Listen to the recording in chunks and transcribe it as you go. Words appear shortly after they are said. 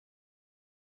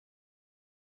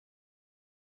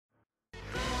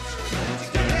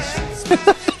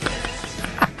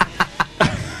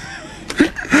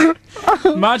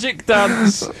Magic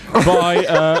Dance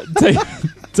by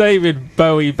David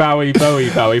Bowie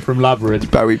from Labyrinth.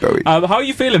 Bowie. How are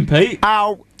you feeling, Pete?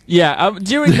 Ow. Yeah,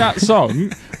 during that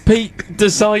song, Pete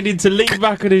decided to lean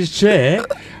back in his chair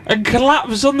and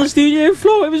collapse on the studio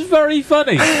floor. It was very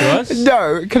funny to us.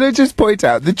 No, can I just point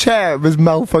out the chair was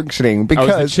malfunctioning because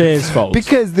it was the chair's fault.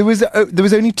 Because there was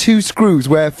only 2 screws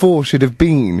where 4 should have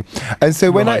been, and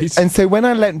so when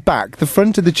I leant back, the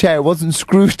front of the chair wasn't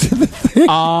screwed to the thing.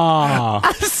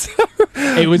 So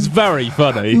it was very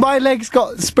funny. My legs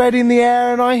got spread in the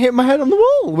air, and I hit my head on the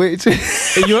wall. Which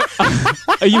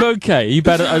are you okay? Are you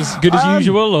better, as good as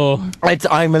usual, or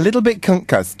I'm a little bit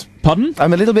concussed. Pardon?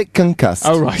 I'm a little bit concussed.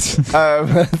 Oh, right.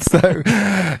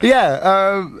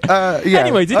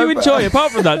 Anyway, did you enjoy,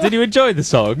 apart from that, did you enjoy the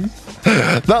song?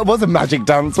 That was a magic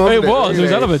dance, wasn't it? It was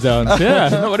hell of a dance, yeah.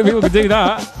 Not many people could do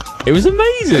that. It was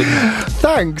amazing.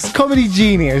 Thanks, comedy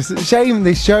genius. Shame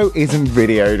this show isn't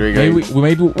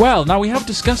videoed. Well, now we have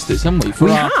discussed this, haven't we?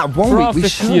 We have, won't we?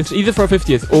 50th, either for our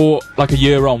 50th or like a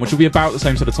year on, which will be about the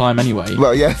same sort of time anyway.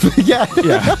 Well, yeah.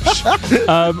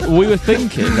 We were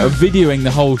thinking of videoing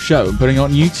the whole show and putting it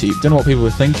on YouTube. Don't know what people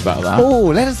would think about that. Oh,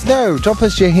 let us know. Drop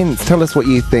us your hints. Tell us what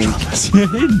you think. Drop us your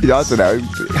hints. I don't know.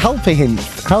 Healthy hints.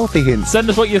 Send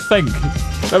us what you think.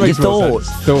 That makes your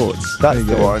thoughts. That's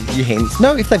the one. Your hints.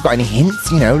 No, if they've got any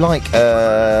hints, like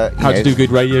how to do good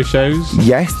radio shows.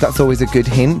 Yes, that's always a good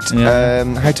hint. Yeah.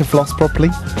 How to floss properly.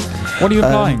 What are you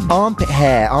applying? Armpit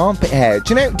hair.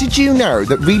 Did you know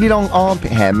that really long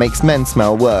armpit hair makes men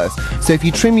smell worse? So if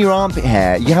you trim your armpit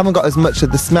hair, you haven't got as much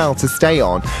of the smell to stay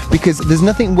on, because there's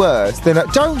nothing worse than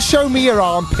don't show me your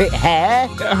armpit hair.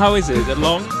 How is it? Is it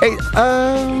long?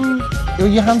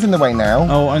 Your hand's in the way now.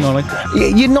 Oh, hang on.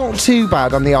 You're not too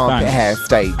bad on the armpit hair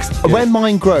stakes. Good. When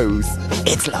mine grows,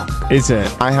 it's long. Is it?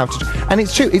 I have to, and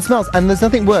it's true. It smells, and there's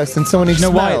nothing worse than someone who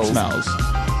smells. smells. You know why it smells?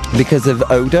 Because of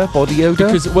odour, body odour?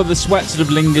 Because, the sweat sort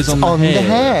of lingers on the hair. On the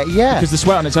hair, yeah. Because the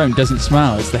sweat on its own doesn't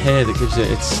smell. It's the hair that gives it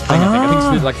its thing. I think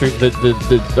it's like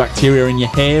the bacteria in your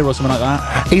hair or something like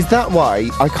that. Is that why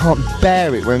I can't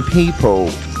bear it when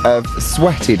people have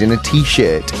sweated in a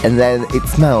t-shirt and then it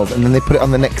smells, and then they put it on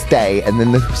the next day, and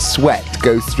then the sweat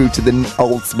goes through to the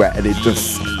old sweat, and it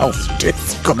just smells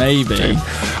disgusting. Maybe.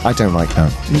 I don't like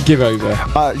that. Give over.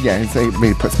 Yeah, it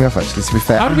really puts me off, actually, to be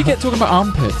fair. How did we get talking about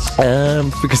armpits?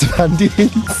 Because of handy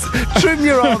hints. Trim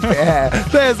your armpit hair.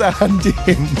 There's a handy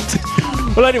hint.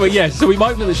 Well, anyway, yes, so we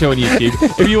might put the show on YouTube.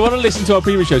 If you want to listen to our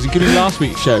previous shows, including last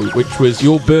week's show, which was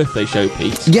your birthday show,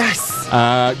 Pete. Yes.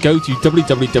 Go to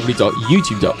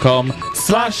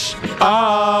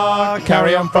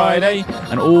www.youtube.com/Carry On Friday,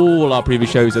 and all our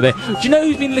previous shows are there. Do you know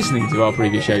who's been listening to our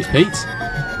previous shows, Pete?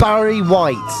 Barry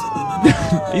White.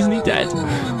 Isn't he dead?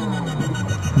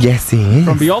 Yes, he is.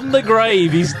 From beyond the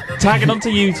grave, he's tagging onto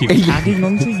YouTube. Tagging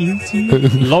onto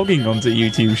YouTube? Logging onto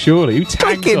YouTube, surely. Who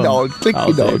tags Clicking on.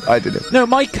 I don't know. No,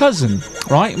 my cousin,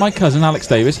 right? My cousin, Alex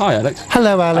Davis. Hi, Alex.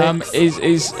 Hello, Alex.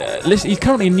 Listen, he's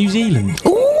currently in New Zealand.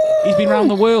 Ooh. He's been around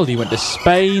the world. He went to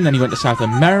Spain, then he went to South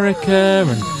America,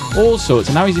 and all sorts.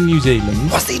 And now he's in New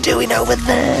Zealand. What's he doing over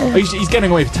there? He's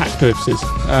getting away for tax purposes.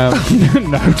 No.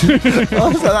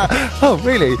 Oh,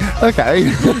 really?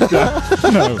 Okay.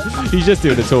 No, he's just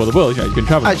doing a tour of the world. You can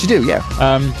travel. Actually do, yeah.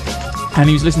 And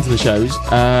he was listening to the shows,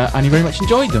 and he very much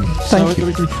enjoyed them. Thank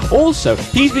you. Also,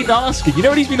 he's been asking, you know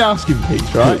what he's been asking, Pete,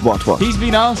 right? What? He's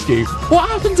been asking, what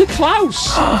happened to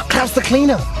Klaus? Klaus the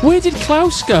cleaner. Where did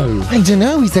Klaus go? I don't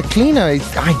know, he's a cleaner.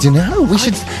 I don't know.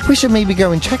 We should maybe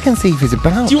go and check and see if he's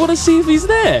about. Do you want to see if he's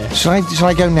there? Shall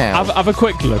I go now? Have a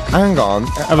quick look. Hang on.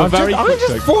 I've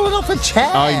just fallen off a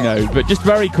chair. I know, but just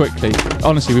very quickly.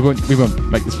 Honestly, we won't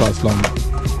make this last long.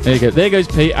 There you go. There goes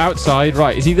Pete outside.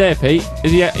 Right, is he there, Pete?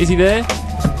 Is he there?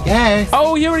 Yes.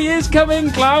 Oh, here he is, coming,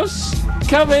 Klaus.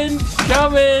 Come in.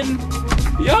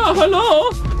 Yeah, hello.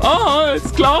 Oh,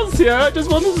 it's Klaus here. I just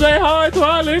wanted to say hi to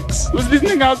Alex. Was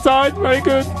listening outside. Very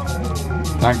good.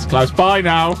 Thanks, Klaus. Bye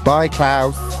now. Bye,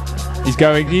 Klaus. He's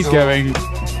going.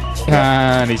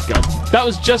 And he's gone. That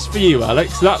was just for you,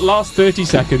 Alex. That last 30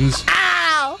 seconds.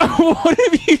 Ow! What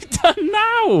have you done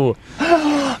now?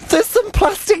 There's some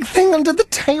plastic thing under the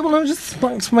table and I just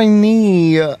smacked my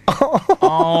knee.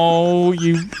 Oh,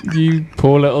 you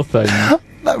poor little thing.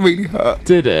 That really hurt.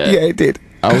 Did it? Yeah, it did.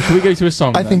 Oh, shall we go to a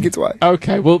song I think it's right.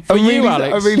 Okay, well, for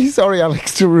Alex... I'm really sorry,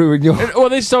 Alex, to ruin your... Well,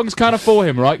 this song's kind of for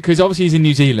him, right? Because obviously he's in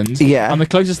New Zealand. Yeah. And the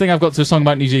closest thing I've got to a song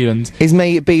about New Zealand... Is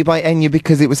May It Be by Enya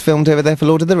because it was filmed over there for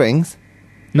Lord of the Rings?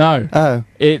 No. Oh.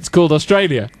 It's called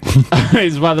Australia.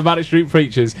 It's by the Manic Street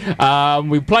Preachers.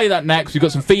 We play that next. We've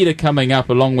got some feeder coming up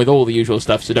along with all the usual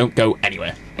stuff, so don't go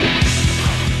anywhere.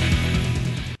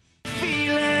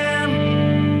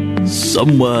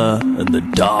 Somewhere in the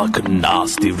dark and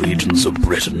nasty regions of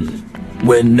Britain,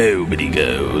 where nobody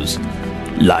goes,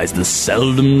 lies the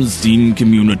seldom seen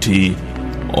community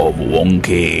of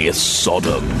Wonky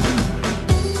Sodom.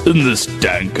 In this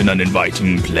dank and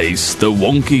uninviting place, the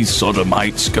wonky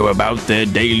sodomites go about their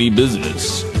daily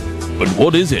business. But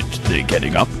what is it they're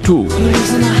getting up to? Who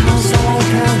lives in a house like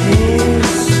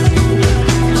this?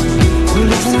 Who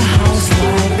lives in a house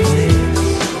like this?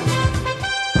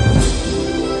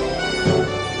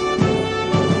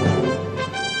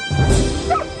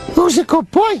 Who's a good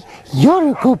boy?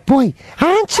 You're a good boy,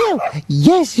 aren't you?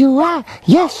 Yes, you are.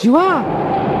 Yes, you are.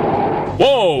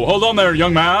 Whoa, hold on there,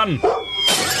 young man.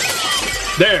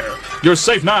 There, you're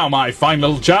safe now, my fine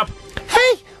little chap.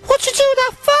 Hey, what you do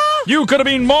that for? You could have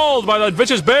been mauled by that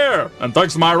vicious bear, and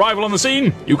thanks to my arrival on the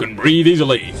scene, you can breathe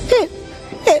easily. It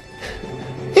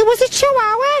was a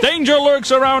chihuahua. Danger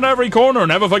lurks around every corner,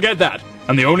 never forget that.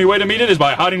 And the only way to meet it is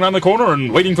by hiding around the corner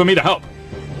and waiting for me to help.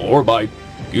 Or by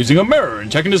using a mirror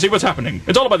and checking to see what's happening.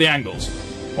 It's all about the angles.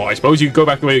 Well, I suppose you could go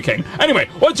back the way you came. Anyway,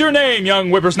 what's your name, young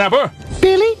whippersnapper?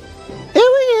 Billy, who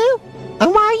are you?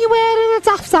 And why are you wearing a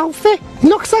daft outfit?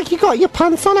 Looks like you got your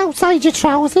pants on outside your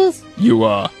trousers. You,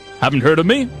 haven't heard of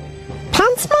me?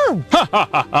 Pants man? Ha ha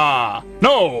ha ha!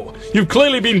 No! You've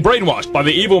clearly been brainwashed by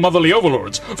the evil motherly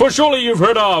overlords, for surely you've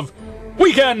heard of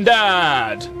Weekend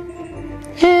Dad!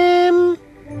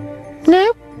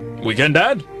 No. Weekend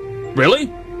Dad?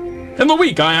 Really? In the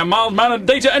week, I am mild-mannered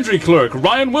data entry clerk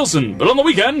Ryan Wilson, but on the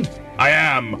weekend, I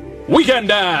am Weekend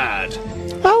Dad!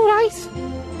 All right.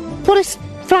 But it's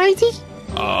Friday.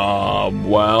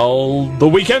 Well, the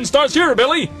weekend starts here,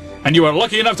 Billy, and you are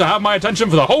lucky enough to have my attention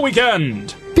for the whole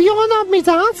weekend. But you're not me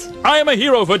dad. I am a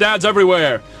hero for dads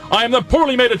everywhere. I am the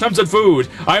poorly made attempts at food.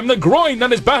 I am the groin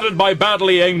that is battered by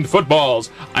badly aimed footballs.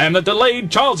 I am the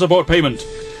delayed child support payment.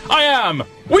 I am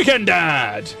Weekend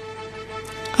Dad!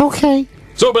 Okay.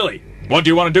 So, Billy, what do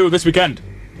you want to do this weekend?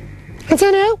 I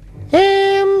don't know.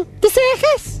 The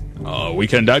circus?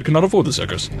 Weekend Dad cannot afford the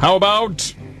circus. How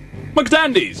about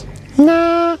McDandy's?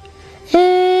 Nah.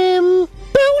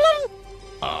 Bowling?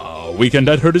 Weekend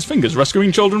Dad hurt his fingers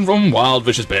rescuing children from wild,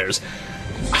 vicious bears.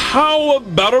 How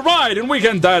about a ride in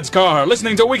Weekend Dad's car,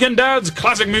 listening to Weekend Dad's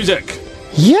classic music?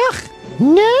 Yuck.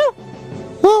 No.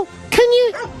 Well, can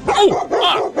you...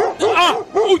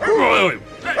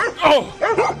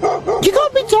 You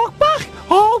got me dog back?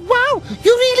 Oh, wow.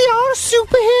 You really are a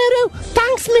superhero.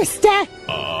 Thanks, mister.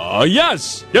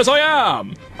 Yes. Yes, I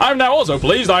am. I'm now also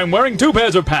pleased I'm wearing 2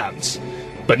 pairs of pants.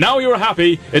 But now you're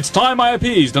happy, it's time I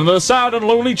appeased another sad and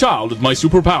lonely child with my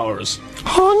superpowers.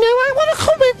 Oh, no, I want to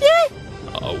come with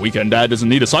you. Weekend Dad doesn't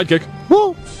need a sidekick.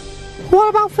 Well, what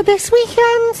about for this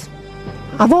weekend?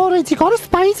 I've already got a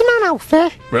Spider-Man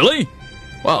outfit. Really?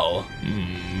 Well,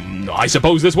 I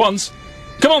suppose this once.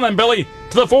 Come on then, Billy,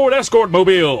 to the Ford Escort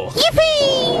mobile.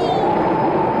 Yippee!